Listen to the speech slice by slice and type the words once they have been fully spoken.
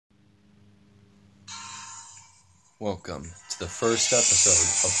Welcome to the first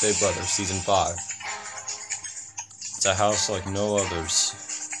episode of Big Brother Season 5. It's a house like no others.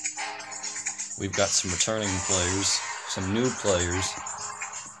 We've got some returning players, some new players,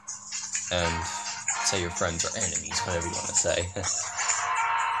 and say your friends or enemies, whatever you want to say.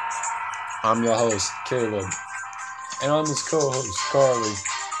 I'm your host, Caleb, and I'm his co-host, Carly.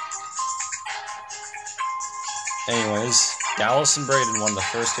 Anyways, Dallas and Braden won the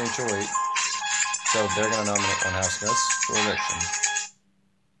first HOH. So they're going to nominate one house guest for eviction.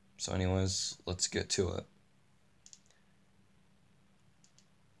 So anyways, let's get to it.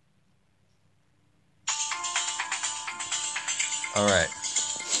 Alright.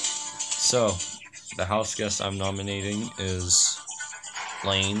 So, the house guest I'm nominating is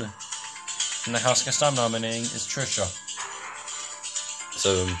Lane. And the house guest I'm nominating is Trisha.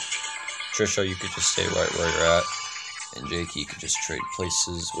 So, Trisha, you could just stay right where you're at. And Jake, you could just trade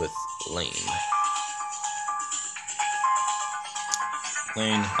places with Lane.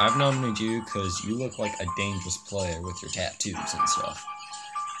 Lane, I've nominated you because you look like a dangerous player with your tattoos and stuff.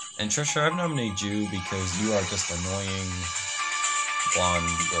 And Trisha, I've nominated you because you are just annoying blonde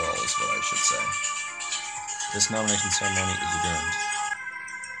girl is what I should say. This nomination ceremony is adjourned.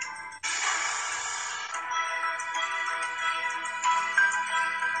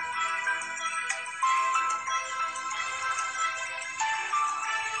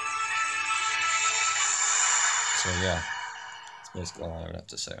 So yeah. That's all I would have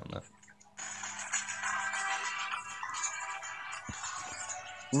to say on that.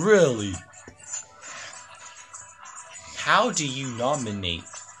 Really? How do you nominate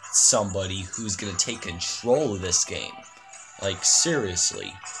somebody who's gonna take control of this game? Like,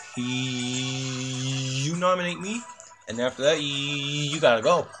 seriously. You nominate me, and after that, you gotta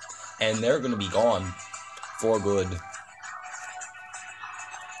go. And they're gonna be gone for good.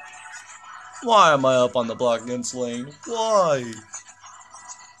 Why am I up on the block against Lane? Why?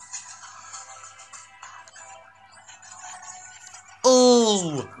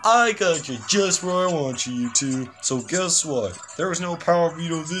 Oh, I got you just where I want you to. So guess what? There was no power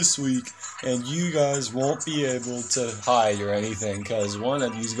veto this week, and you guys won't be able to hide or anything, because one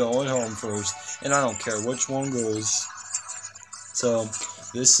of you's going home first, and I don't care which one goes. So,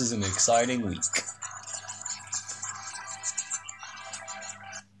 this is an exciting week.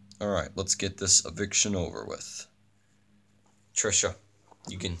 Alright, let's get this eviction over with. Trisha,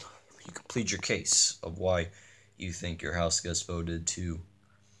 you can plead your case of why you think your house guest voted to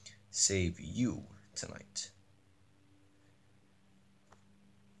save you tonight.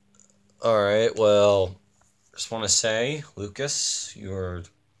 Alright, well, just want to say, Lucas, you are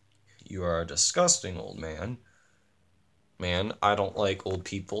a disgusting old man. Man, I don't like old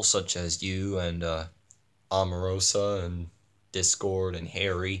people such as you and Omarosa and Discord and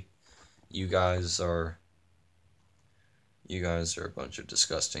Harry. You guys are a bunch of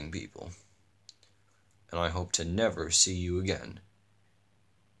disgusting people. And I hope to never see you again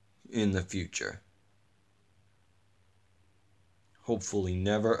in the future. Hopefully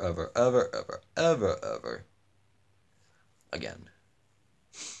never, ever again.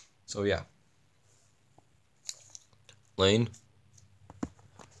 So yeah. Lane,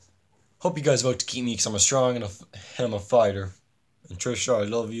 hope you guys vote to keep me because I'm a strong and I'm a fighter. And Trisha, I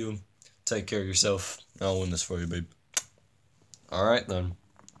love you. Take care of yourself. I'll win this for you, babe. Alright then.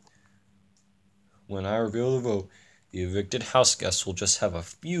 When I reveal the vote, the evicted house guests will just have a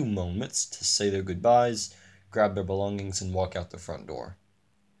few moments to say their goodbyes, grab their belongings, and walk out the front door.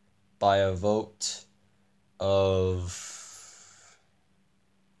 By a vote of...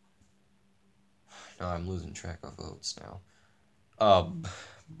 No, I'm losing track of votes now.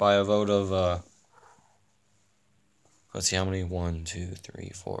 By a vote of, let's see, how many? 1, 2, 3,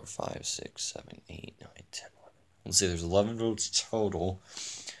 4, 5, 6, 7, 8, 9, 10, 11. Let's see, there's 11 votes total.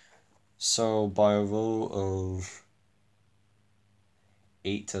 So, by a vote of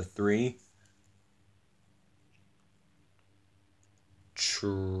 8-3,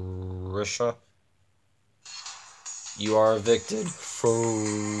 Trisha, you are evicted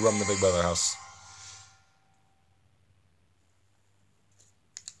from the Big Brother house.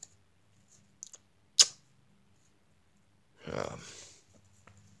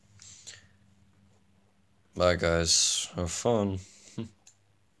 Bye, guys. Have fun.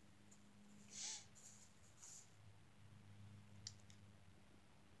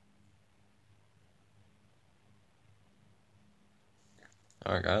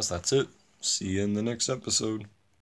 Alright, guys, that's it. See you in the next episode.